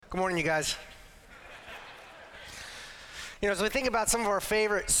Good morning, you guys. As we think about some of our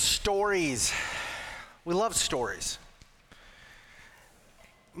favorite stories, we love stories.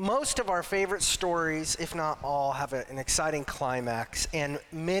 Most of our favorite stories, if not all, have an exciting climax, and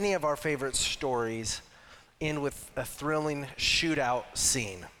many of our favorite stories end with a thrilling shootout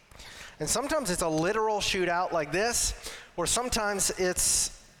scene. And sometimes it's a literal shootout like this, or sometimes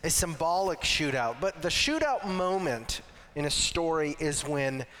it's a symbolic shootout. But the shootout moment in a story is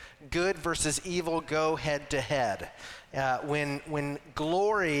when good versus evil go head to head. When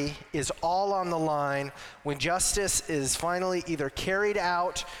glory is all on the line, when justice is finally either carried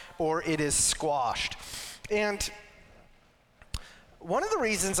out or it is squashed. And one of the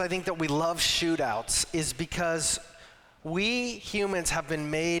reasons I think that we love shootouts is because we humans have been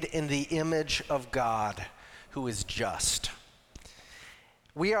made in the image of God, who is just.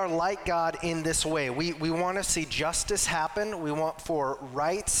 We are like God in this way. We want to see justice happen. We want for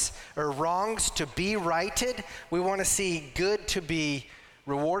rights or wrongs to be righted. We want to see good to be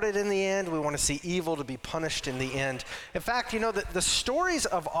rewarded in the end. We want to see evil to be punished in the end. In fact, the stories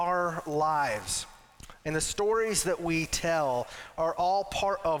of our lives and the stories that we tell are all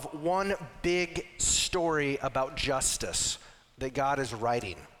part of one big story about justice that God is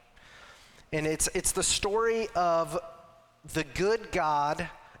writing. And it's the story of the good God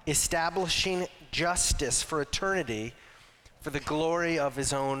establishing justice for eternity for the glory of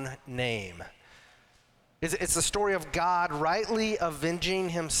his own name. It's the story of God rightly avenging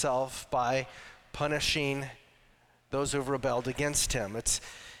himself by punishing those who have rebelled against him. It's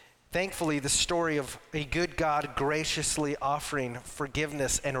thankfully the story of a good God graciously offering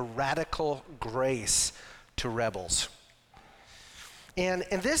forgiveness and radical grace to rebels. And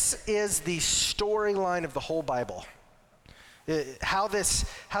this is the storyline of the whole Bible. How this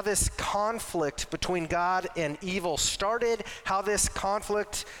conflict between God and evil started, how this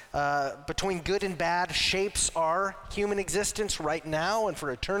conflict between good and bad shapes our human existence right now and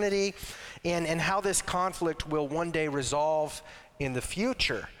for eternity, and how this conflict will one day resolve in the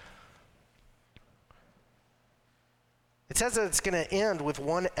future. It says that it's going to end with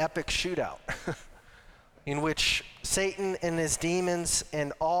one epic shootout in which Satan and his demons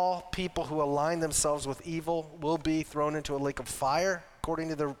and all people who align themselves with evil will be thrown into a lake of fire, according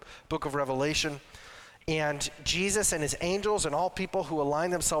to the book of Revelation. And Jesus and his angels and all people who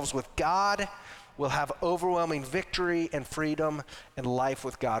align themselves with God will have overwhelming victory and freedom and life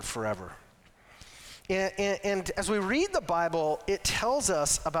with God forever. And as we read the Bible, it tells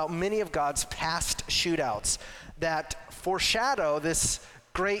us about many of God's past shootouts that foreshadow this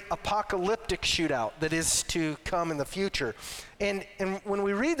great apocalyptic shootout that is to come in the future. And when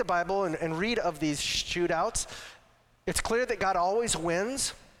we read the Bible and read of these shootouts, it's clear that God always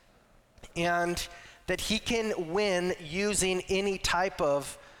wins and that he can win using any type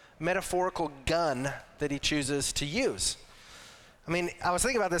of metaphorical gun that he chooses to use. I mean, I was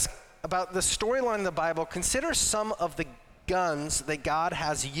thinking about this, about the storyline in the Bible. Consider some of the guns that God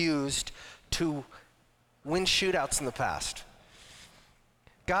has used to win shootouts in the past.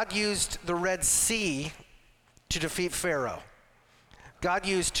 God used the Red Sea to defeat Pharaoh. God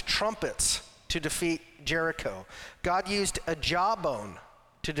used trumpets to defeat Jericho. God used a jawbone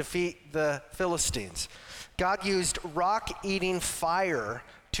to defeat the Philistines. God used rock-eating fire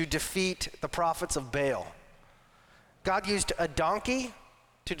to defeat the prophets of Baal. God used a donkey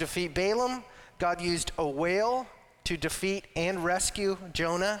to defeat Balaam. God used a whale to defeat and rescue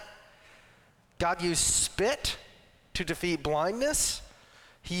Jonah. God used spit to defeat blindness.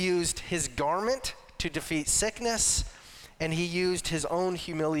 He used his garment to defeat sickness, and he used his own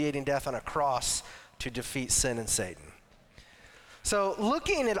humiliating death on a cross to defeat sin and Satan. So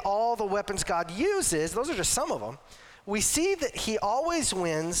looking at all the weapons God uses, those are just some of them, we see that he always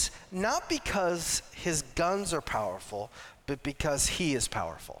wins not because his guns are powerful, but because he is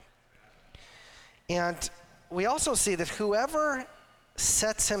powerful. And we also see that whoever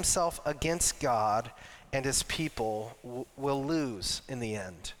sets himself against God and his people will lose in the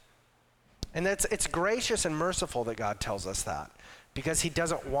end. And it's gracious and merciful that God tells us that, because he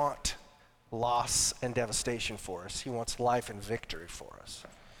doesn't want loss and devastation for us. He wants life and victory for us.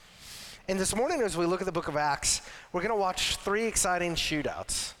 And this morning, as we look at the book of Acts, we're going to watch 3 exciting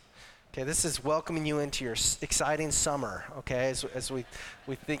shootouts. Okay, this is welcoming you into your exciting summer, okay, as we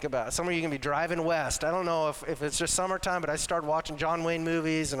think about it. Some of you are going to be driving west. I don't know if it's just summertime, but I started watching John Wayne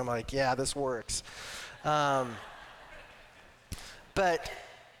movies, and I'm like, yeah, this works. But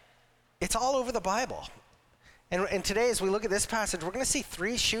it's all over the Bible. And today, as we look at this passage, we're going to see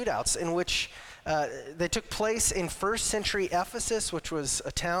 3 shootouts in which they took place in first century Ephesus, which was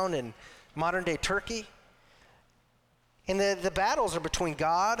a town in modern-day Turkey, And the battles are between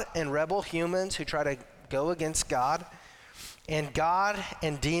God and rebel humans who try to go against God, and God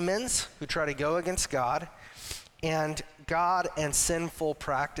and demons who try to go against God, and God and sinful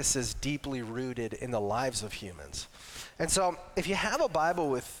practices deeply rooted in the lives of humans. And so if you have a Bible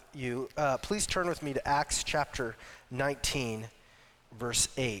with you, please turn with me to Acts chapter 19, verse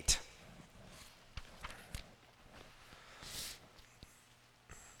 8.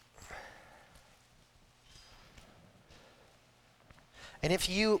 And if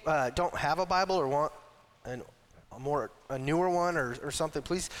you don't have a Bible or want a newer one or something,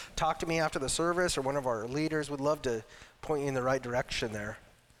 please talk to me after the service, or one of our leaders would love to point you in the right direction there.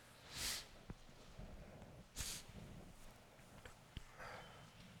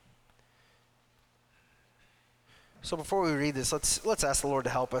 So before we read this, let's ask the Lord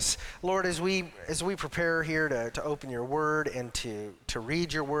to help us. Lord, as we prepare here to open your word and to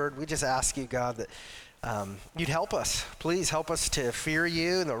read your word, we just ask you, God, that you'd help us. Please help us to fear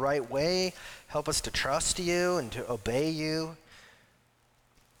you in the right way. Help us to trust you and to obey you.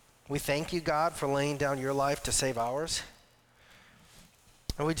 We thank you, God, for laying down your life to save ours.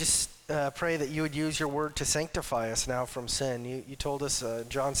 And we just pray that you would use your word to sanctify us now from sin. You told us,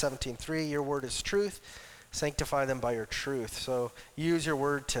 John 17:3, your word is truth. Sanctify them by your truth. So use your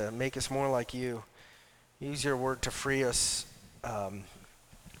word to make us more like you. Use your word to free us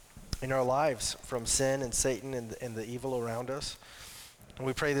in our lives from sin and Satan and the evil around us. And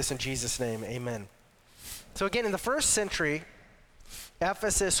we pray this in Jesus' name, amen. So again, in the first century,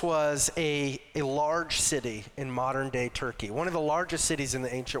 Ephesus was a large city in modern-day Turkey, one of the largest cities in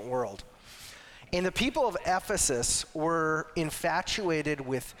the ancient world. And the people of Ephesus were infatuated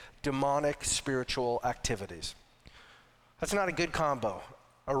with demonic spiritual activities. That's not a good combo.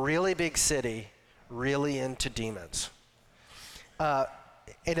 A really big city, really into demons.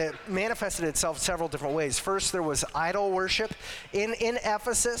 And it manifested itself several different ways. First, there was idol worship. In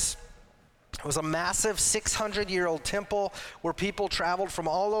Ephesus, it was a massive 600-year-old temple where people traveled from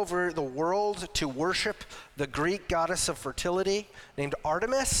all over the world to worship the Greek goddess of fertility named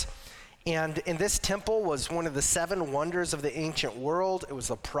Artemis. And in this temple was one of the 7 wonders of the ancient world. It was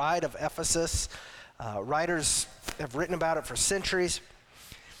the pride of Ephesus. Writers have written about it for centuries.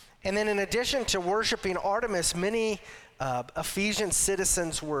 And then in addition to worshiping Artemis, many Ephesian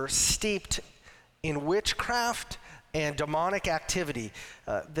citizens were steeped in witchcraft and demonic activity.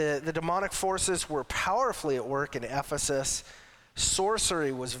 The demonic forces were powerfully at work in Ephesus.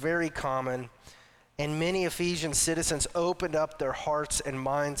 Sorcery was very common. And many Ephesian citizens opened up their hearts and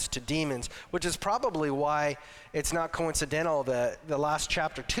minds to demons, which is probably why it's not coincidental that the last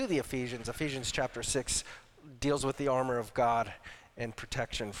chapter to the Ephesians, Ephesians chapter 6, deals with the armor of God and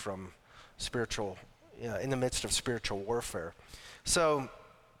protection from spiritual, in the midst of spiritual warfare. So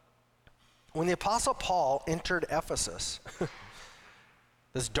when the Apostle Paul entered Ephesus,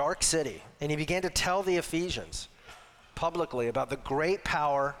 this dark city, and he began to tell the Ephesians publicly about the great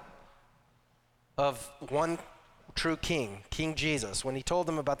power of one true king, King Jesus, when he told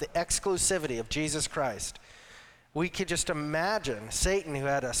them about the exclusivity of Jesus Christ, we could just imagine Satan, who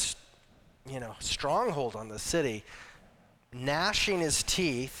had a stronghold on the city, gnashing his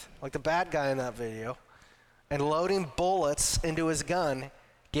teeth like the bad guy in that video and loading bullets into his gun,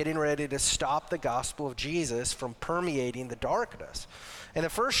 getting ready to stop the gospel of Jesus from permeating the darkness. And the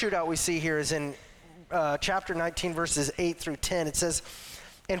first shootout we see here is in chapter 19, verses 8 through 10. It says,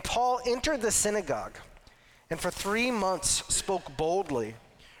 "And Paul entered the synagogue, and for 3 months spoke boldly,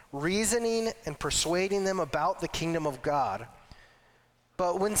 reasoning and persuading them about the kingdom of God.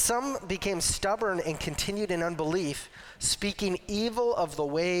 But when some became stubborn and continued in unbelief, speaking evil of the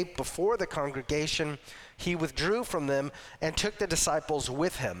way before the congregation, he withdrew from them and took the disciples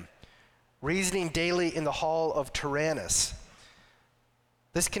with him, reasoning daily in the hall of Tyrannus.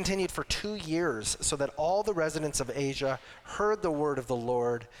 This continued for 2 years, so that all the residents of Asia heard the word of the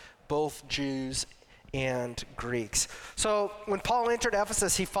Lord, both Jews and Greeks." So when Paul entered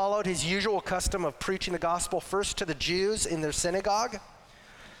Ephesus, he followed his usual custom of preaching the gospel first to the Jews in their synagogue.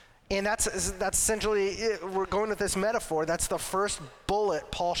 And that's essentially it. We're going with this metaphor. That's the first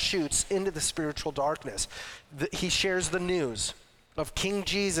bullet Paul shoots into the spiritual darkness. He shares the news of King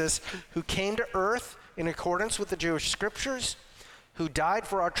Jesus, who came to earth in accordance with the Jewish scriptures, who died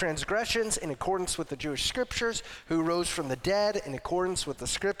for our transgressions in accordance with the Jewish scriptures, who rose from the dead in accordance with the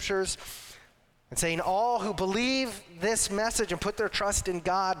scriptures, and saying all who believe this message and put their trust in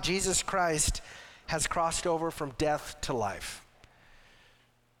God, Jesus Christ, has crossed over from death to life.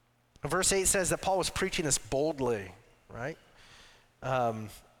 Verse 8 says that Paul was preaching this boldly, right?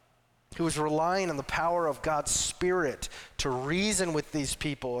 who was relying on the power of God's Spirit to reason with these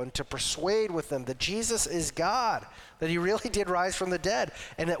people and to persuade with them that Jesus is God, that he really did rise from the dead,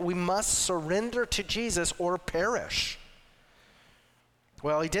 and that we must surrender to Jesus or perish.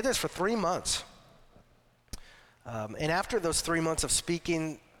 Well, he did this for 3 months. And after those 3 months of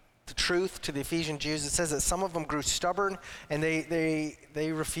speaking the truth to the Ephesian Jews, it says that some of them grew stubborn and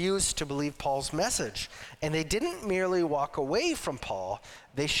they refused to believe Paul's message. And they didn't merely walk away from Paul,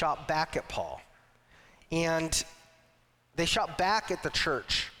 they shot back at Paul. And they shot back at the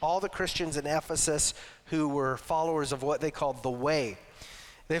church, all the Christians in Ephesus who were followers of what they called the way.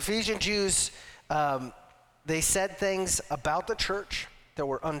 The Ephesian Jews, they said things about the church that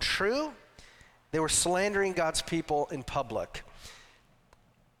were untrue. They were slandering God's people in public.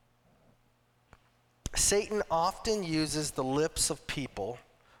 Satan often uses the lips of people,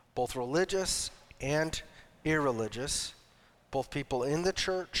 both religious and irreligious, both people in the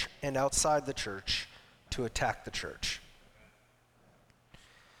church and outside the church, to attack the church.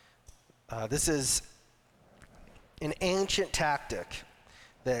 This is an ancient tactic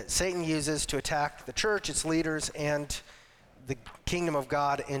that Satan uses to attack the church, its leaders, and the kingdom of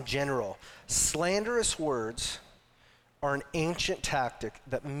God in general. Slanderous words are an ancient tactic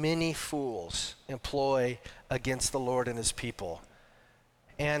that many fools employ against the Lord and his people,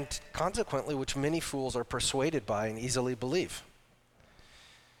 and consequently, which many fools are persuaded by and easily believe.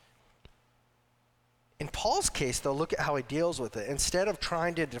 In Paul's case, though, look at how he deals with it. Instead of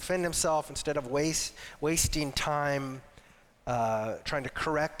trying to defend himself, instead of wasting time trying to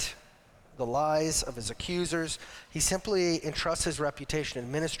correct the lies of his accusers, he simply entrusts his reputation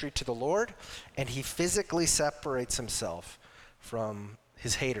and ministry to the Lord, and he physically separates himself from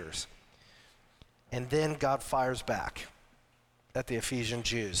his haters. And then God fires back at the Ephesian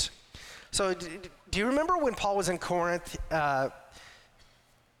Jews. So do you remember when Paul was in Corinth, and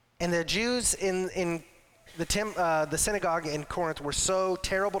the Jews in the synagogue in Corinth were so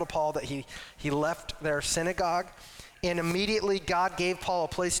terrible to Paul that he left their synagogue? And immediately God gave Paul a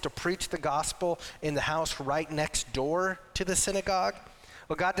place to preach the gospel in the house right next door to the synagogue.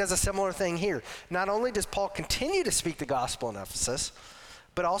 Well, God does a similar thing here. Not only does Paul continue to speak the gospel in Ephesus,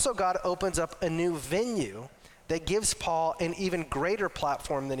 but also God opens up a new venue that gives Paul an even greater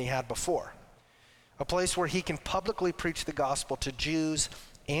platform than he had before. A place where he can publicly preach the gospel to Jews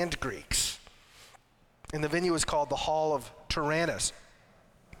and Greeks. And the venue is called the Hall of Tyrannus.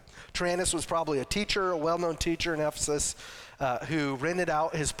 Tyrannus was probably a teacher, a well-known teacher in Ephesus, who rented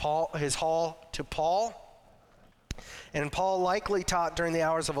out his hall to Paul. And Paul likely taught during the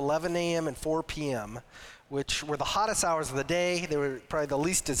hours of 11 a.m. and 4 p.m., which were the hottest hours of the day. They were probably the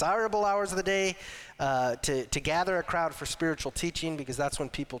least desirable hours of the day to gather a crowd for spiritual teaching, because that's when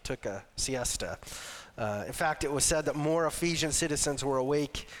people took a siesta. In fact, it was said that more Ephesian citizens were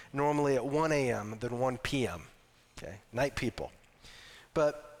awake normally at 1 a.m. than 1 p.m. Okay, night people.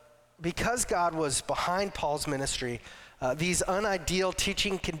 But because God was behind Paul's ministry, these unideal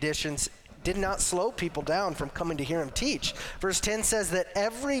teaching conditions did not slow people down from coming to hear him teach. Verse 10 says that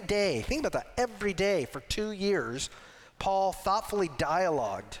every day, think about that, every day for 2 years, Paul thoughtfully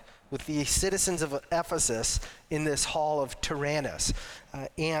dialogued with the citizens of Ephesus in this hall of Tyrannus.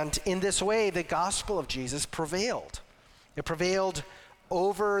 And in this way, the gospel of Jesus prevailed. It prevailed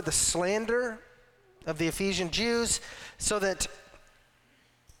over the slander of the Ephesian Jews, so that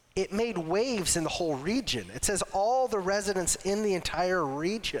it made waves in the whole region. It says all the residents in the entire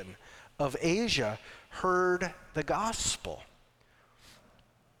region of Asia heard the gospel.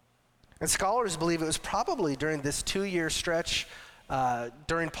 And scholars believe it was probably during this 2-year stretch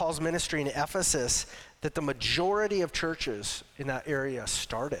during Paul's ministry in Ephesus that the majority of churches in that area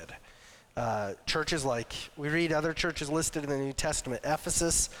started. Churches like, we read other churches listed in the New Testament: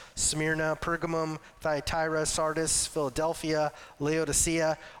 Ephesus, Smyrna, Pergamum, Thyatira, Sardis, Philadelphia,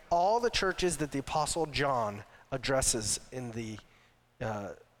 Laodicea, all the churches that the Apostle John addresses in the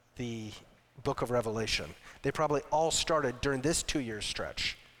book of Revelation. They probably all started during this 2-year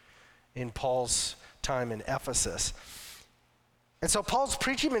stretch in Paul's time in Ephesus. And so Paul's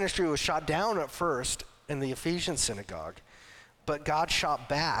preaching ministry was shot down at first in the Ephesian synagogue, but God shot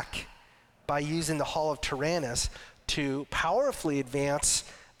back by using the Hall of Tyrannus to powerfully advance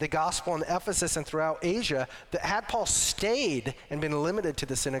the gospel in Ephesus and throughout Asia, that had Paul stayed and been limited to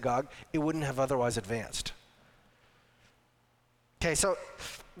the synagogue, it wouldn't have otherwise advanced. Okay, so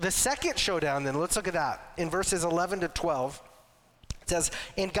the second showdown then, let's look at that. In verses 11 to 12, it says,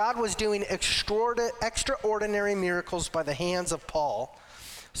 "And God was doing extraordinary miracles by the hands of Paul,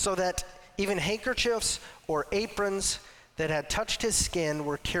 so that even handkerchiefs or aprons that had touched his skin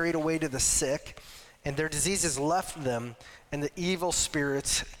were carried away to the sick, and their diseases left them, and the evil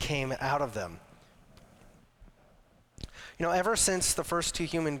spirits came out of them. You know, ever since the first two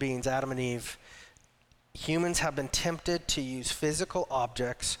human beings, Adam and Eve, humans have been tempted to use physical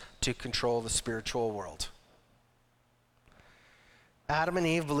objects to control the spiritual world. Adam and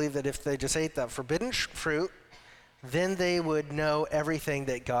Eve believed that if they just ate that forbidden fruit, then they would know everything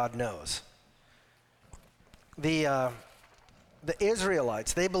that God knows. The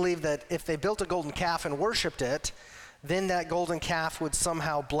Israelites, they believed that if they built a golden calf and worshiped it, then that golden calf would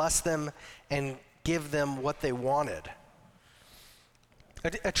somehow bless them and give them what they wanted.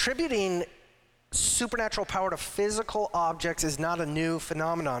 Attributing supernatural power to physical objects is not a new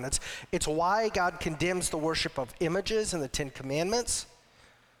phenomenon. It's why God condemns the worship of images in the Ten Commandments,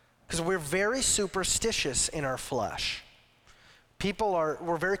 because we're very superstitious in our flesh.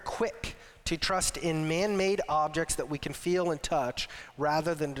 We're very quick to trust in man-made objects that we can feel and touch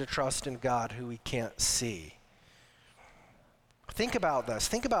rather than to trust in God who we can't see. Think about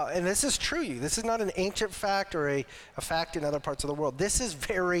this. And this is true. This is not an ancient fact or a fact in other parts of the world. This is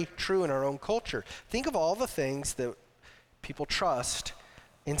very true in our own culture. Think of all the things that people trust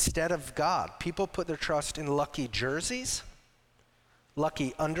instead of God. People put their trust in lucky jerseys,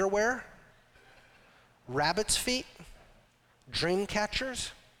 lucky underwear, rabbit's feet, dream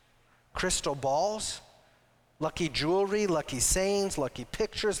catchers, crystal balls, lucky jewelry, lucky sayings, lucky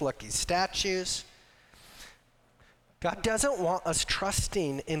pictures, lucky statues. God doesn't want us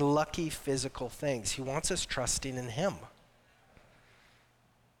trusting in lucky physical things. He wants us trusting in Him.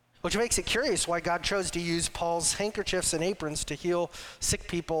 Which makes it curious why God chose to use Paul's handkerchiefs and aprons to heal sick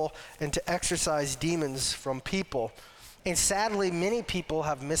people and to exorcise demons from people. And sadly, many people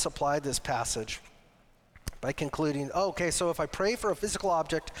have misapplied this passage by concluding, so if I pray for a physical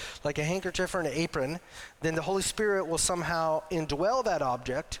object like a handkerchief or an apron, then the Holy Spirit will somehow indwell that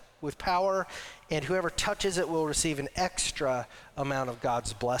object with power, and whoever touches it will receive an extra amount of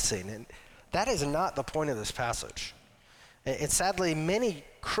God's blessing. And that is not the point of this passage. And sadly, many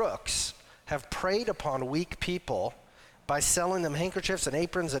crooks have preyed upon weak people by selling them handkerchiefs and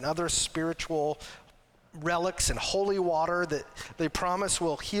aprons and other spiritual relics and holy water that they promise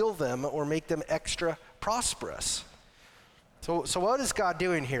will heal them or make them extra prosperous. So what is God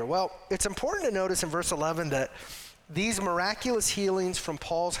doing here? Well, it's important to notice in verse 11 that these miraculous healings from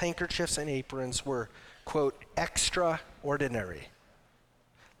Paul's handkerchiefs and aprons were, quote, extraordinary.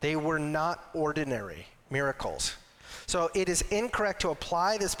 They were not ordinary miracles. So it is incorrect to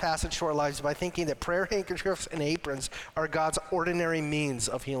apply this passage to our lives by thinking that prayer handkerchiefs and aprons are God's ordinary means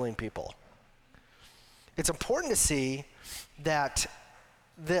of healing people. It's important to see that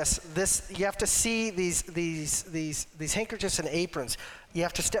this you have to see these handkerchiefs and aprons. You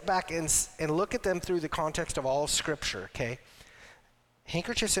have to step back and look at them through the context of all of Scripture, okay?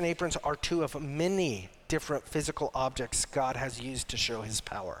 Handkerchiefs and aprons are two of many different physical objects God has used to show His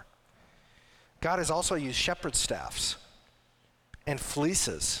power. God has also used shepherd's staffs and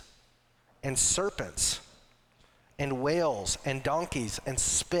fleeces and serpents and whales and donkeys and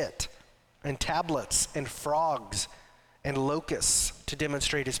spit and tablets and frogs and locusts to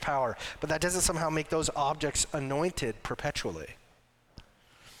demonstrate His power. But that doesn't somehow make those objects anointed perpetually.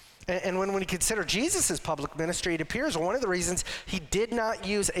 And when we consider Jesus' public ministry, it appears one of the reasons He did not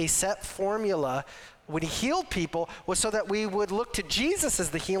use a set formula when He healed people was so that we would look to Jesus as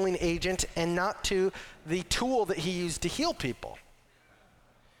the healing agent and not to the tool that He used to heal people.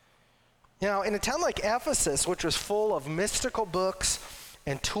 Now, in a town like Ephesus, which was full of mystical books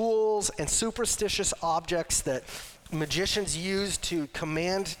and tools and superstitious objects that magicians used to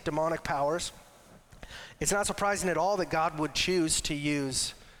command demonic powers, it's not surprising at all that God would choose to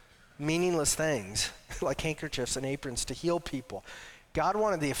use meaningless things like handkerchiefs and aprons to heal people. God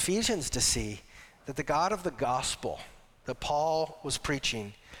wanted the Ephesians to see that the God of the gospel that Paul was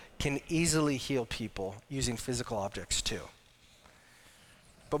preaching can easily heal people using physical objects too.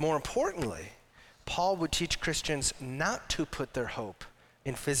 But more importantly, Paul would teach Christians not to put their hope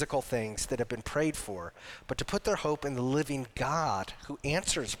in physical things that have been prayed for, but to put their hope in the living God who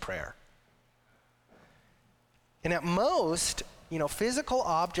answers prayer. And at most, physical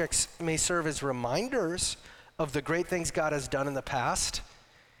objects may serve as reminders of the great things God has done in the past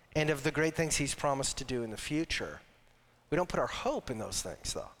and of the great things He's promised to do in the future. We don't put our hope in those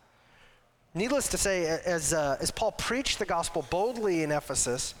things, though. Needless to say, as Paul preached the gospel boldly in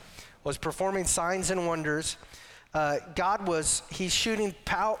Ephesus, was performing signs and wonders, he's shooting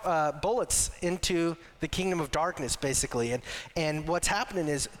bullets into the kingdom of darkness, basically. And what's happening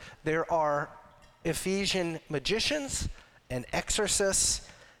is there are Ephesian magicians and exorcists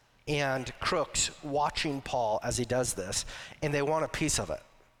and crooks watching Paul as he does this, and they want a piece of it.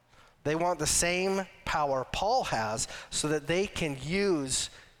 They want the same power Paul has so that they can use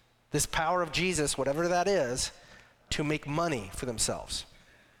this power of Jesus, whatever that is, to make money for themselves.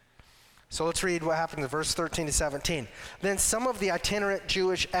 So let's read what happened in verse 13 to 17. Then some of the itinerant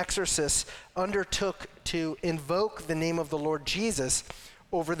Jewish exorcists undertook to invoke the name of the Lord Jesus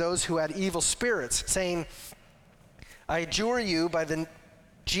over those who had evil spirits, saying, I adjure you by the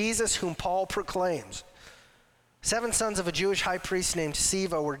Jesus whom Paul proclaims. 7 sons of a Jewish high priest named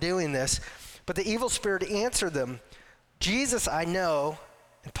Sceva were doing this, but the evil spirit answered them, Jesus I know,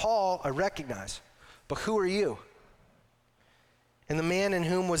 and Paul I recognize, but who are you? And the man in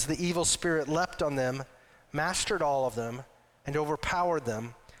whom was the evil spirit leapt on them, mastered all of them, and overpowered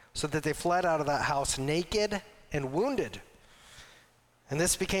them, so that they fled out of that house naked and wounded. And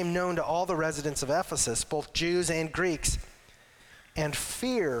this became known to all the residents of Ephesus, both Jews and Greeks, and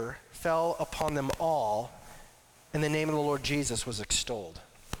fear fell upon them all, and the name of the Lord Jesus was extolled.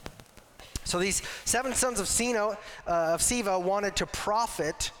 So these 7 sons of Sceva wanted to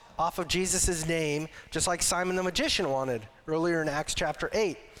profit off of Jesus' name, just like Simon the magician wanted earlier in Acts chapter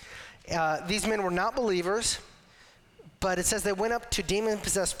 8. These men were not believers, but it says they went up to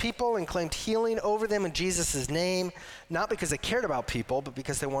demon-possessed people and claimed healing over them in Jesus' name, not because they cared about people, but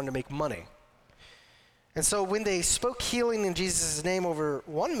because they wanted to make money. And so when they spoke healing in Jesus' name over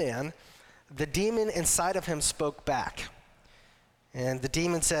one man, the demon inside of him spoke back. And the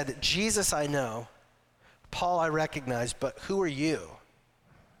demon said, Jesus I know, Paul I recognize, but who are you?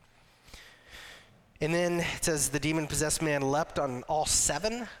 And then it says the demon-possessed man leapt on all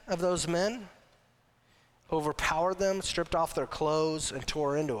 7 of those men, overpowered them, stripped off their clothes, and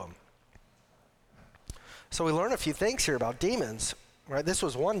tore into them. So we learn a few things here about demons, right? This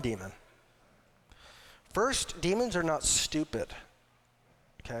was one demon. First, demons are not stupid,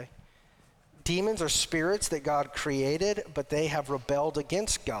 okay? Demons are spirits that God created, but they have rebelled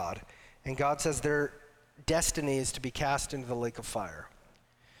against God. And God says their destiny is to be cast into the lake of fire.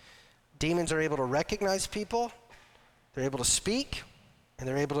 Demons are able to recognize people, they're able to speak, and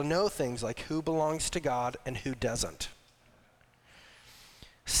they're able to know things like who belongs to God and who doesn't.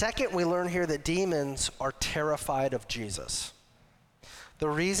 Second, we learn here that demons are terrified of Jesus. The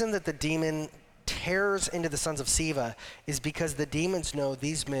reason that the demon tears into the sons of Sceva is because the demons know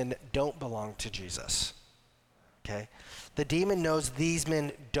these men don't belong to Jesus. Okay? The demon knows these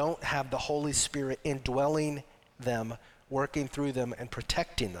men don't have the Holy Spirit indwelling them, working through them, and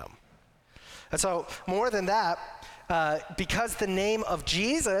protecting them. And so, more than that, because the name of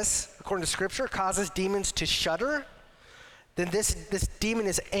Jesus, according to Scripture, causes demons to shudder, then this demon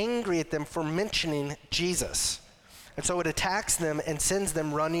is angry at them for mentioning Jesus. And so it attacks them and sends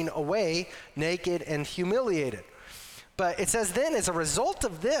them running away, naked and humiliated. But it says then, as a result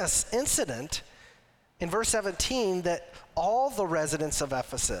of this incident, in verse 17, that all the residents of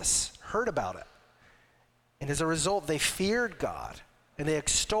Ephesus heard about it. And as a result, they feared God, and they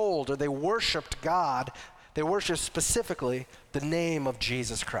extolled, or they worshiped God. They worshiped specifically the name of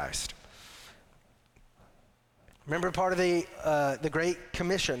Jesus Christ. Remember part of the Great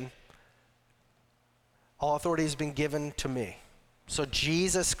Commission, all authority has been given to me. So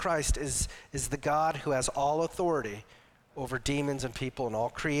Jesus Christ is the God who has all authority over demons and people and all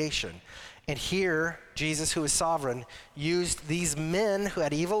creation. And here, Jesus, who is sovereign, used these men who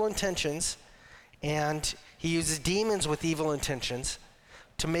had evil intentions, and he uses demons with evil intentions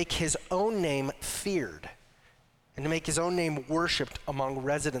to make his own name feared and to make his own name worshiped among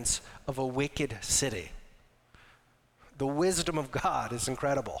residents of a wicked city. The wisdom of God is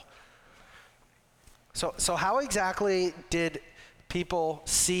incredible. So how exactly did people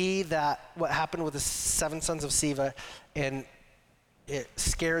see that what happened with the 7 sons of Sceva and it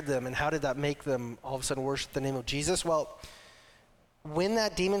scared them, and how did that make them all of a sudden worship the name of Jesus? Well, when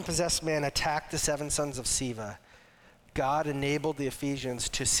that demon-possessed man attacked the 7 sons of Sceva, God enabled the Ephesians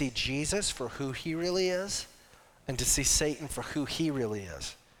to see Jesus for who he really is and to see Satan for who he really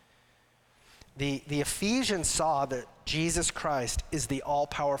is. The Ephesians saw that Jesus Christ is the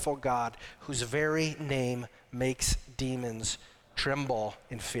all-powerful God whose very name makes demons tremble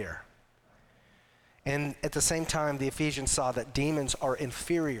in fear. And at the same time, the Ephesians saw that demons are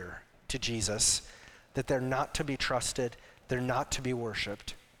inferior to Jesus, that they're not to be trusted, they're not to be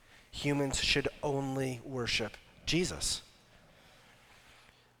worshiped. Humans should only worship Jesus.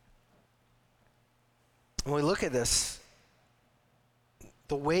 When we look at this,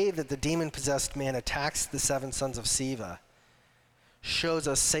 the way that the demon-possessed man attacks the 7 sons of Sceva shows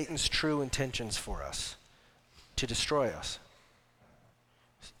us Satan's true intentions for us, to destroy us.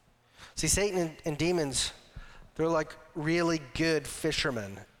 See, Satan and demons, they're like really good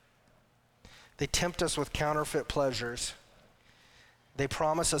fishermen. They tempt us with counterfeit pleasures. they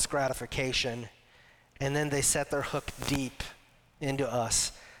promise us gratification, and then they set their hook deep into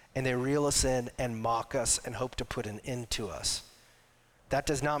us, and they reel us in and mock us and hope to put an end to us. That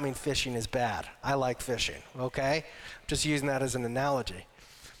does not mean fishing is bad. I like fishing, okay? Just using that as an analogy.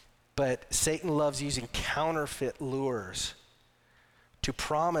 But Satan loves using counterfeit lures to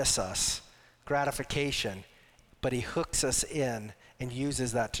promise us gratification, but he hooks us in and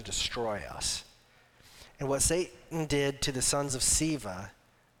uses that to destroy us. And what Satan did to the sons of Sceva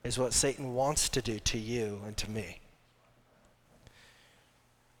is what Satan wants to do to you and to me.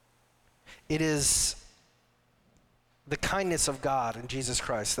 It is the kindness of God in Jesus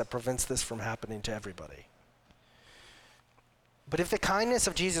Christ that prevents this from happening to everybody. But if the kindness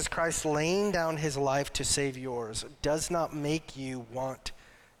of Jesus Christ laying down his life to save yours does not make you want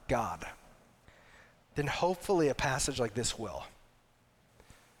God, then hopefully a passage like this will.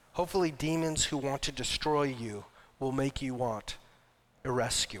 Hopefully demons who want to destroy you will make you want a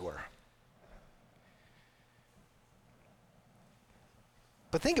rescuer.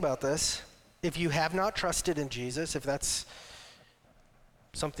 But think about this. If you have not trusted in Jesus, if that's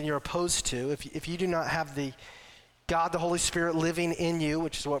something you're opposed to, if you do not have the God, the Holy Spirit living in you,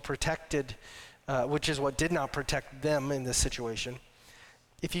 which is what did not protect them in this situation.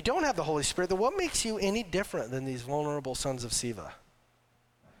 If you don't have the Holy Spirit, then what makes you any different than these vulnerable sons of Sceva?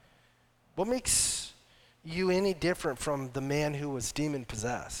 What makes you any different from the man who was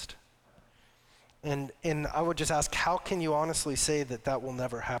demon-possessed? And I would just ask, how can you honestly say that that will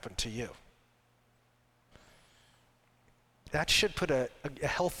never happen to you? That should put a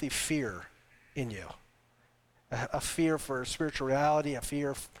healthy fear in you. A fear for spiritual reality, a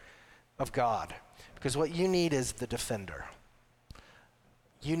fear of God. Because what you need is the defender.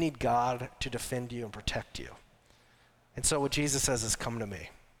 You need God to defend you and protect you. And so what Jesus says is, come to me.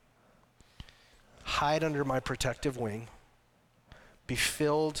 Hide under my protective wing. Be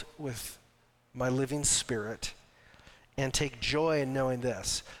filled with my living spirit. And take joy in knowing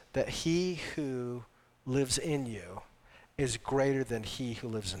this, that he who lives in you is greater than he who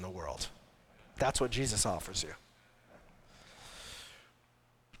lives in the world. That's what Jesus offers you.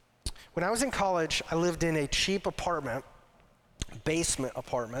 When I was in college, I lived in a cheap basement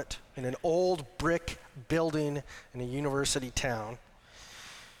apartment, in an old brick building in a university town.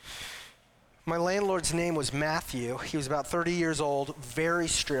 My landlord's name was Matthew. He was about 30 years old, very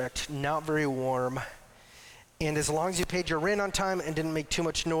strict, not very warm. And as long as you paid your rent on time and didn't make too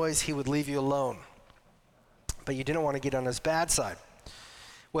much noise, he would leave you alone. But you didn't want to get on his bad side.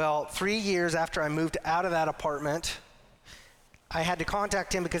 Well, 3 years after I moved out of that apartment, I had to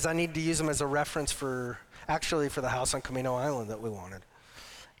contact him because I needed to use him as a reference for the house on Camino Island that we wanted.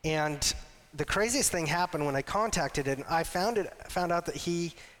 And the craziest thing happened when I contacted him. I found out that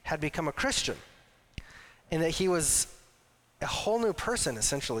he had become a Christian and that he was a whole new person,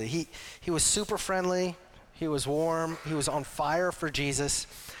 essentially. He was super friendly. He was warm. He was on fire for Jesus.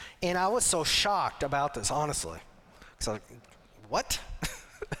 And I was so shocked about this, honestly. So, what?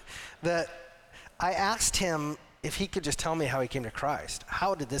 That I asked him if he could just tell me how he came to Christ.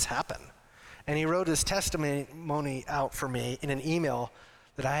 How did this happen? And he wrote his testimony out for me in an email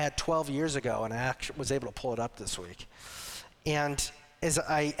that I had 12 years ago, and I actually was able to pull it up this week. And as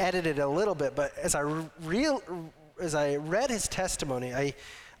I edited it a little bit, but as I read his testimony,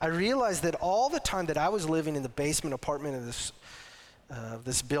 I realized that all the time that I was living in the basement apartment of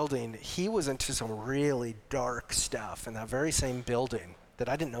this building, he was into some really dark stuff in that very same building that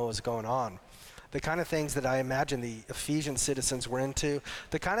I didn't know was going on. The kind of things that I imagine the Ephesian citizens were into,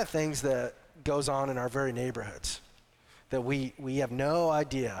 the kind of things that goes on in our very neighborhoods, that we have no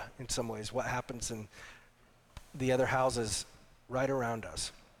idea in some ways what happens in the other houses right around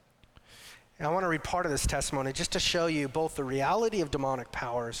us. And I want to read part of this testimony just to show you both the reality of demonic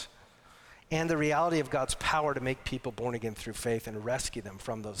powers and the reality of God's power to make people born again through faith and rescue them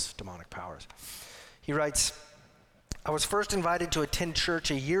from those demonic powers. He writes, I was first invited to attend church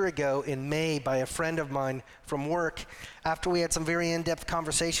a year ago in May by a friend of mine from work after we had some very in-depth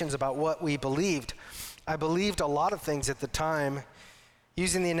conversations about what we believed. I believed a lot of things at the time.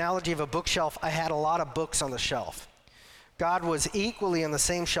 Using the analogy of a bookshelf, I had a lot of books on the shelf. God was equally on the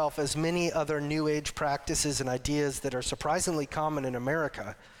same shelf as many other New Age practices and ideas that are surprisingly common in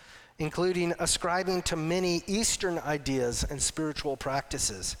America, including ascribing to many Eastern ideas and spiritual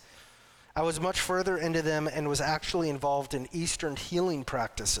practices. I was much further into them and was actually involved in Eastern healing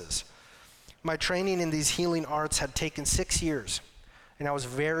practices. My training in these healing arts had taken 6 years, and I was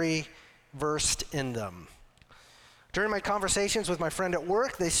very versed in them. During my conversations with my friend at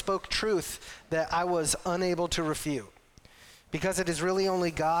work, they spoke truth that I was unable to refute. Because it is really only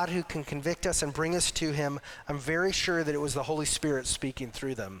God who can convict us and bring us to him, I'm very sure that it was the Holy Spirit speaking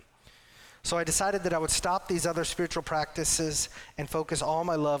through them. So I decided that I would stop these other spiritual practices and focus all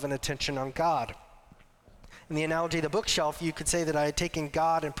my love and attention on God. In the analogy of the bookshelf, you could say that I had taken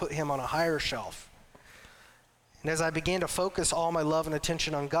God and put him on a higher shelf. And as I began to focus all my love and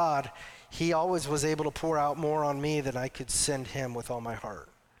attention on God, he always was able to pour out more on me than I could send him with all my heart.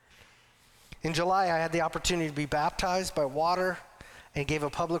 In July, I had the opportunity to be baptized by water and gave a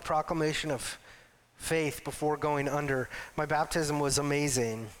public proclamation of faith before going under. My baptism was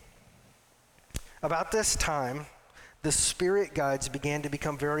amazing. About this time, the spirit guides began to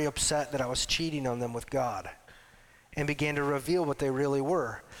become very upset that I was cheating on them with God and began to reveal what they really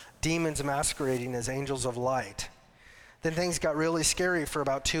were, demons masquerading as angels of light. Then things got really scary for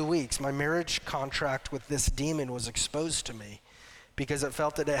about 2 weeks. My marriage contract with this demon was exposed to me because it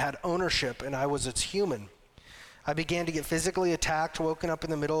felt that it had ownership and I was its human. I began to get physically attacked, woken up in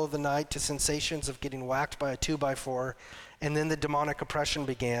the middle of the night to sensations of getting whacked by a 2x4, and then the demonic oppression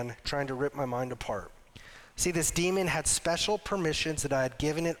began, trying to rip my mind apart. See, this demon had special permissions that I had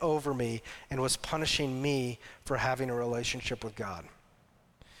given it over me and was punishing me for having a relationship with God.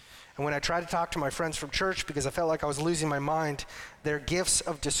 And when I tried to talk to my friends from church because I felt like I was losing my mind, their gifts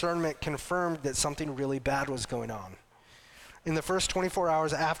of discernment confirmed that something really bad was going on. In the first 24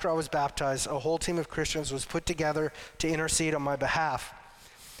 hours after I was baptized, a whole team of Christians was put together to intercede on my behalf.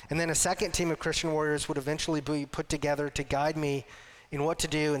 And then a second team of Christian warriors would eventually be put together to guide me in what to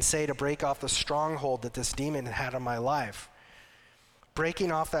do and say to break off the stronghold that this demon had on my life.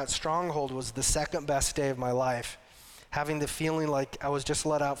 Breaking off that stronghold was the second best day of my life, having the feeling like I was just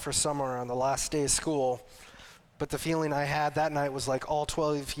let out for summer on the last day of school, but the feeling I had that night was like all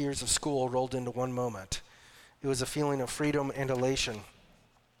 12 years of school rolled into one moment. It was a feeling of freedom and elation.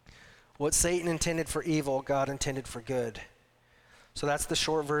 What Satan intended for evil, God intended for good. So that's the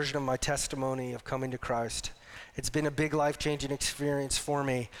short version of my testimony of coming to Christ. It's been a big life-changing experience for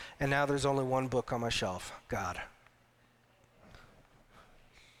me, and now there's only one book on my shelf, God.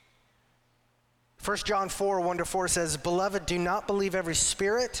 1 John 4, 1-4 says, "Beloved, do not believe every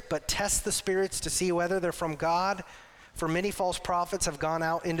spirit, but test the spirits to see whether they're from God, for many false prophets have gone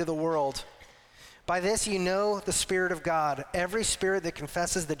out into the world. By this you know the Spirit of God. Every spirit that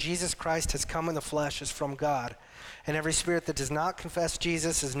confesses that Jesus Christ has come in the flesh is from God, and every spirit that does not confess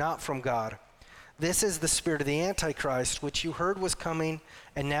Jesus is not from God. This is the spirit of the Antichrist, which you heard was coming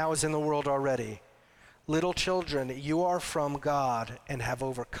and now is in the world already. Little children, you are from God and have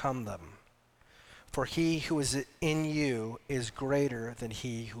overcome them. For he who is in you is greater than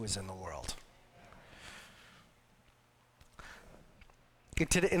he who is in the world."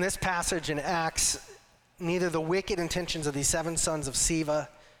 In this passage in Acts, neither the wicked intentions of these 7 sons of Sceva,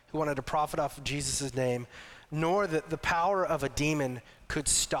 who wanted to profit off of Jesus' name, nor the power of a demon could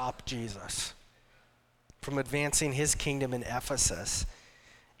stop Jesus from advancing his kingdom in Ephesus.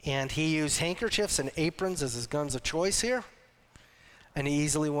 And he used handkerchiefs and aprons as his guns of choice here, and he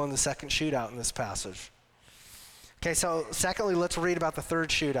easily won the second shootout in this passage. Okay, so secondly, let's read about the third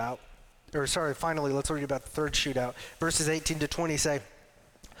shootout. Finally, let's read about the third shootout. Verses 18-20 say,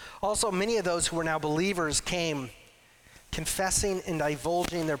 "Also, many of those who were now believers came, confessing and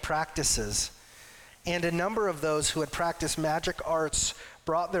divulging their practices. And a number of those who had practiced magic arts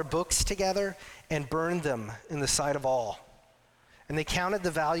brought their books together and burned them in the sight of all. And they counted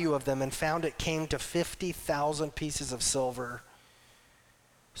the value of them and found it came to 50,000 pieces of silver.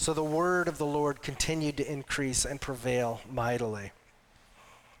 So the word of the Lord continued to increase and prevail mightily."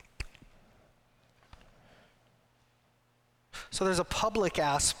 So there's a public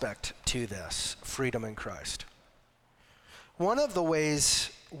aspect to this freedom in Christ. One of the ways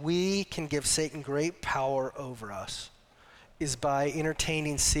we can give Satan great power over us is by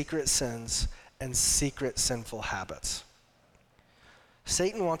entertaining secret sins and secret sinful habits.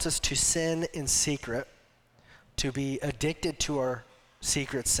 Satan wants us to sin in secret, to be addicted to our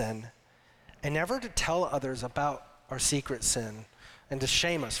secret sin, and never to tell others about our secret sin and to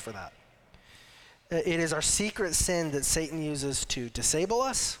shame us for that. It is our secret sin that Satan uses to disable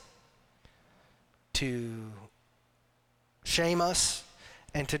us, to shame us,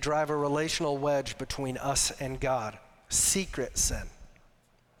 and to drive a relational wedge between us and God. Secret sin.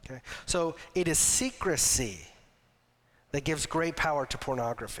 Okay? So it is secrecy that gives great power to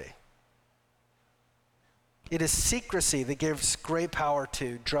pornography. It is secrecy that gives great power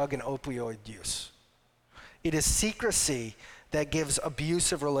to drug and opioid use. It is secrecy that gives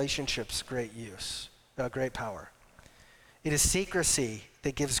abusive relationships great power. It is secrecy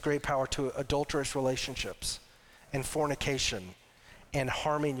that gives great power to adulterous relationships and fornication and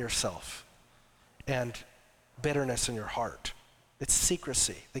harming yourself and bitterness in your heart. It's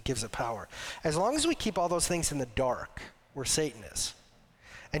secrecy that gives it power. As long as we keep all those things in the dark, where Satan is,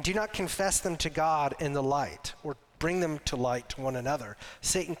 and do not confess them to God in the light, or bring them to light to one another,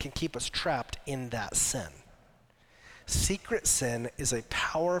 Satan can keep us trapped in that sin. Secret sin is a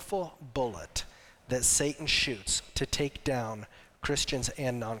powerful bullet that Satan shoots to take down Christians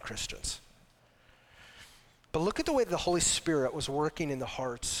and non-Christians. But look at the way the Holy Spirit was working in the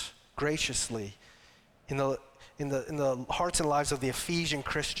hearts graciously, in the hearts and lives of the Ephesian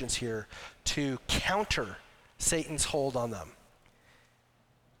Christians here to counter Satan's hold on them.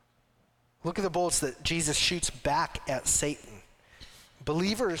 Look at the bullets that Jesus shoots back at Satan.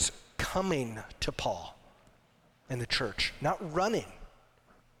 Believers coming to Paul and the church, not running.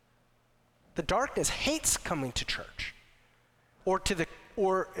 The darkness hates coming to church or to the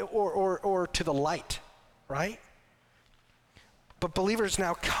light, right? But believers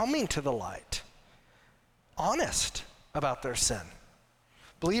now coming to the light, honest about their sin.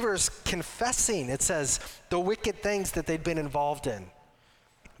 Believers confessing, it says, the wicked things that they'd been involved in.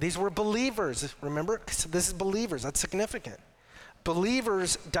 These were believers, remember? This is believers, that's significant.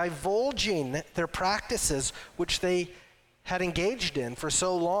 Believers divulging their practices which they had engaged in for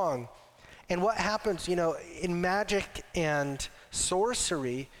so long. And what happens, in magic and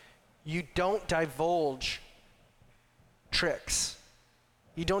sorcery, you don't divulge tricks.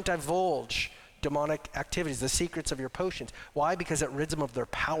 You don't divulge demonic activities, the secrets of your potions. Why? Because it rids them of their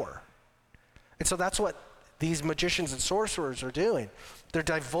power. And so that's what these magicians and sorcerers are doing. They're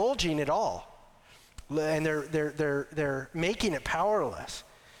divulging it all. And they're making it powerless.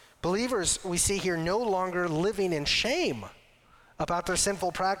 Believers, we see here, no longer living in shame about their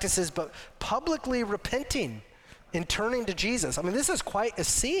sinful practices, but publicly repenting and turning to Jesus. I mean, this is quite a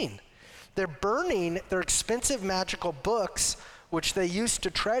scene. They're burning their expensive magical books, which they used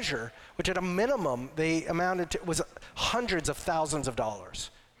to treasure, which at a minimum they amounted to was hundreds of thousands of dollars.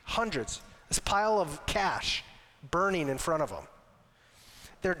 Hundreds. This pile of cash burning in front of them.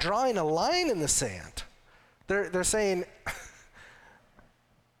 They're drawing a line in the sand. They're saying,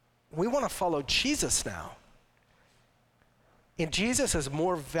 we want to follow Jesus now. And Jesus is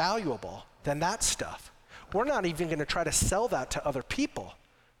more valuable than that stuff. We're not even going to try to sell that to other people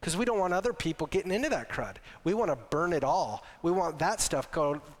because we don't want other people getting into that crud. We want to burn it all. We want that stuff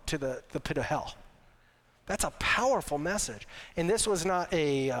go to the pit of hell. That's a powerful message. And this was not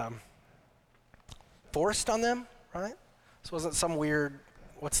a forced on them, right? This wasn't some weird,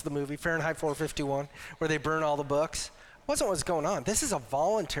 what's the movie, Fahrenheit 451, where they burn all the books. It wasn't what's going on. This is a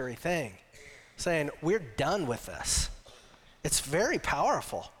voluntary thing, saying we're done with this. It's very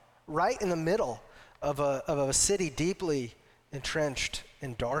powerful, right in the middle of a city deeply entrenched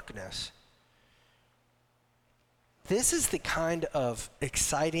in darkness. This is the kind of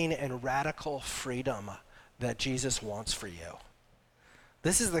exciting and radical freedom that Jesus wants for you.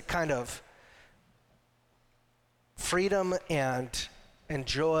 This is the kind of freedom and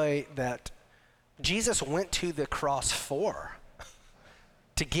joy that Jesus went to the cross for,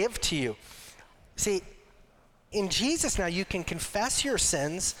 to give to you. See, in Jesus now you can confess your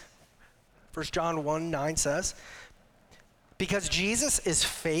sins, 1 John 1:9 says, because Jesus is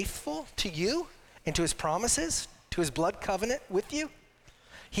faithful to you and to his promises, to his blood covenant with you.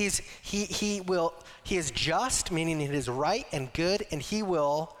 He is just, meaning it is right and good, and he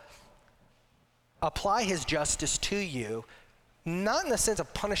will apply his justice to you, not in the sense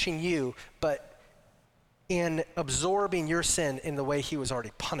of punishing you, but in absorbing your sin in the way he was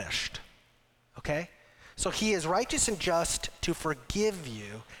already punished. Okay? So he is righteous and just to forgive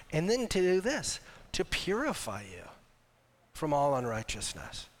you, and then to do this, to purify you from all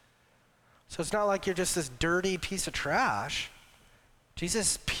unrighteousness. So it's not like you're just this dirty piece of trash.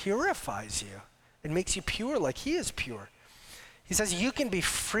 Jesus purifies you and makes you pure like he is pure. He says you can be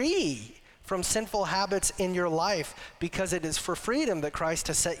free from sinful habits in your life because it is for freedom that Christ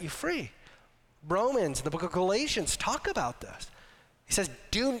has set you free. Romans, the book of Galatians talk about this. He says,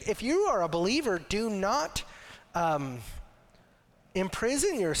 if you are a believer, do not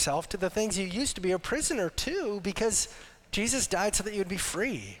imprison yourself to the things you used to be a prisoner to, because Jesus died so that you would be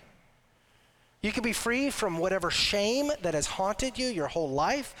free. You can be free from whatever shame that has haunted you your whole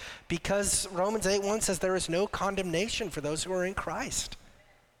life, because Romans 8:1 says there is no condemnation for those who are in Christ.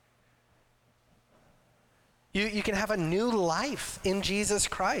 You can have a new life in Jesus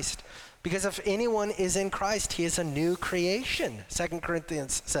Christ, because if anyone is in Christ, he is a new creation. 2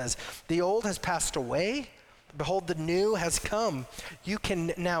 Corinthians says, the old has passed away. Behold, the new has come. You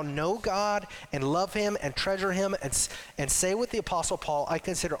can now know God and love him and treasure him and say with the Apostle Paul, I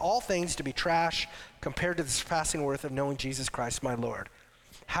consider all things to be trash compared to the surpassing worth of knowing Jesus Christ my Lord.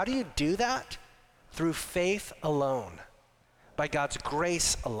 How do you do that? Through faith alone. by God's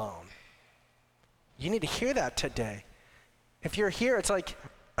grace alone. You need to hear that today. If you're here, it's like,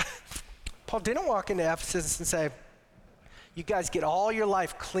 Paul didn't walk into Ephesus and say, you guys get all your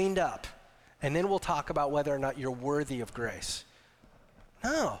life cleaned up, and then we'll talk about whether or not you're worthy of grace.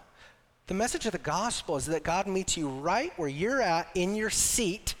 No. The message of the gospel is that God meets you right where you're at in your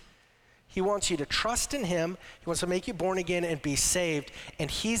seat. He wants you to trust in him. He wants to make you born again and be saved.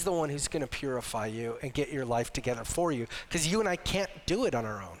 And he's the one who's going to purify you and get your life together for you, because you and I can't do it on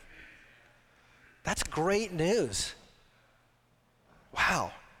our own. That's great news.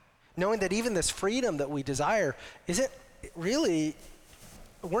 Wow. Knowing that even this freedom that we desire isn't really,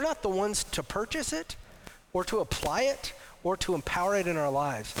 we're not the ones to purchase it or to apply it or to empower it in our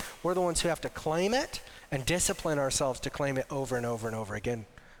lives. We're the ones who have to claim it and discipline ourselves to claim it over and over and over again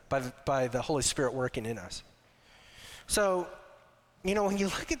by the Holy Spirit working in us. So, when you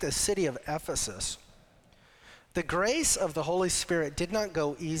look at the city of Ephesus, the grace of the Holy Spirit did not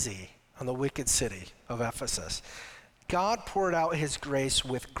go easy on the wicked city of Ephesus. God poured out his grace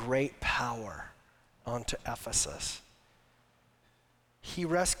with great power onto Ephesus. He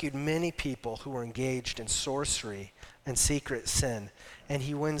rescued many people who were engaged in sorcery and secret sin, and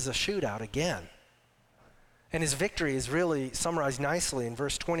he wins the shootout again. And his victory is really summarized nicely in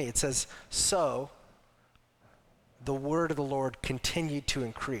verse 20. It says, so the word of the Lord continued to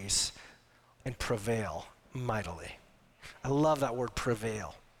increase and prevail mightily. I love that word,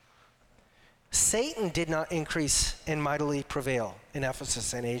 prevail. Satan did not increase and mightily prevail in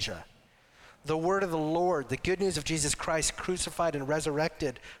Ephesus and Asia. The word of the Lord, the good news of Jesus Christ crucified and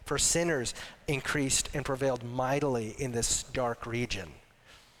resurrected for sinners, increased and prevailed mightily in this dark region.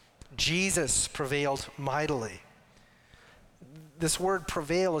 Jesus prevailed mightily. This word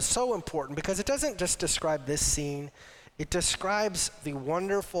prevail is so important because it doesn't just describe this scene, it describes the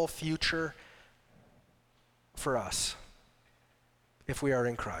wonderful future for us if we are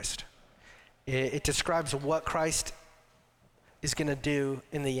in Christ. It describes what Christ is going to do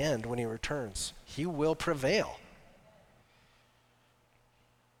in the end when he returns. He will prevail.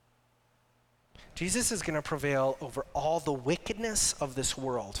 Jesus is going to prevail over all the wickedness of this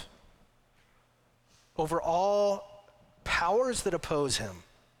world, over all powers that oppose him,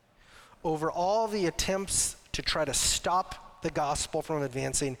 over all the attempts to try to stop the gospel from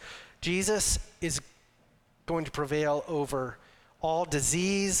advancing. Jesus is going to prevail over all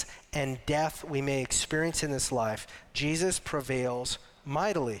disease and death we may experience in this life. Jesus prevails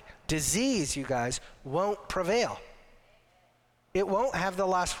mightily. Disease, you guys, won't prevail. It won't have the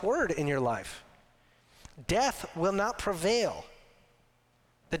last word in your life. Death will not prevail.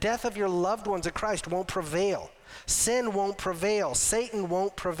 The death of your loved ones in Christ won't prevail. Sin won't prevail. Satan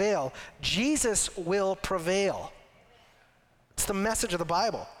won't prevail. Jesus will prevail. It's the message of the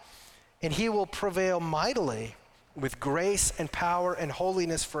Bible. And he will prevail mightily with grace and power and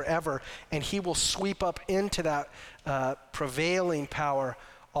holiness forever, and he will sweep up into that prevailing power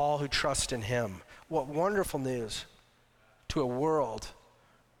all who trust in him. What wonderful news to a world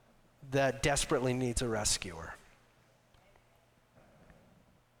that desperately needs a rescuer.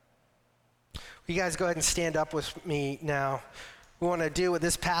 You guys go ahead and stand up with me now. We want to do what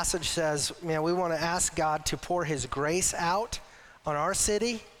this passage says. We want to ask God to pour his grace out on our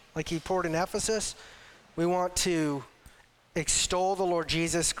city like he poured in Ephesus. We want to extol the Lord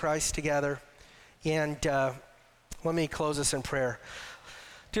Jesus Christ together. And let me close this in prayer.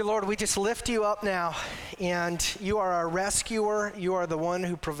 Dear Lord, we just lift you up now, and you are our rescuer. You are the one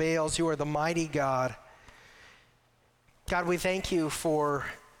who prevails. You are the mighty God. God, we thank you for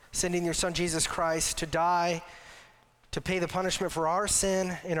sending your son Jesus Christ to die, to pay the punishment for our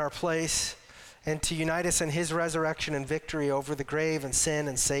sin in our place, and to unite us in his resurrection and victory over the grave and sin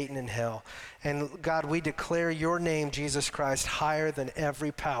and Satan and hell. And God, we declare your name, Jesus Christ, higher than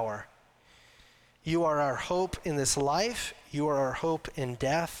every power. You are our hope in this life. You are our hope in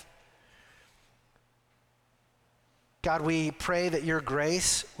death. God, we pray that your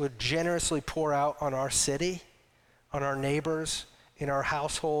grace would generously pour out on our city, on our neighbors, in our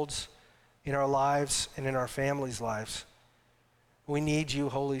households, in our lives, and in our families' lives. We need you,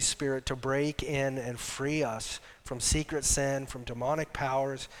 Holy Spirit, to break in and free us from secret sin, from demonic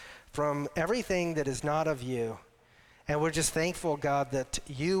powers, from everything that is not of you. And we're just thankful, God, that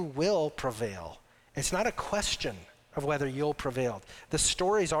you will prevail. It's not a question of whether you'll prevail. The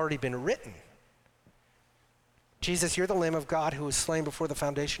story's already been written. Jesus, you're the Lamb of God who was slain before the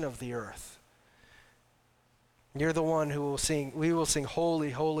foundation of the earth. You're the one who we will sing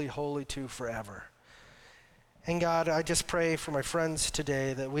holy, holy, holy to forever. And God, I just pray for my friends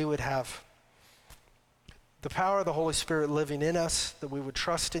today that we would have the power of the Holy Spirit living in us, that we would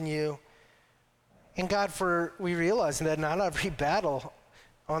trust in you, And God, we realize that not every battle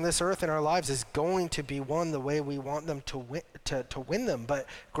on this earth in our lives is going to be won the way we want them to win them. But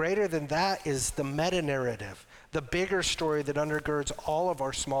greater than that is the meta-narrative, the bigger story that undergirds all of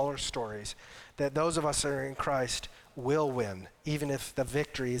our smaller stories, that those of us that are in Christ will win, even if the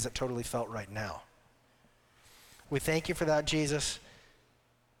victory isn't totally felt right now. We thank you for that, Jesus.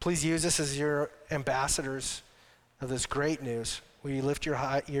 Please use us as your ambassadors of this great news. Will you lift your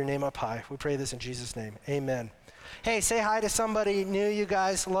name up high? We pray this in Jesus' name. Amen. Hey, say hi to somebody new, you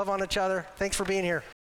guys. Love on each other. Thanks for being here.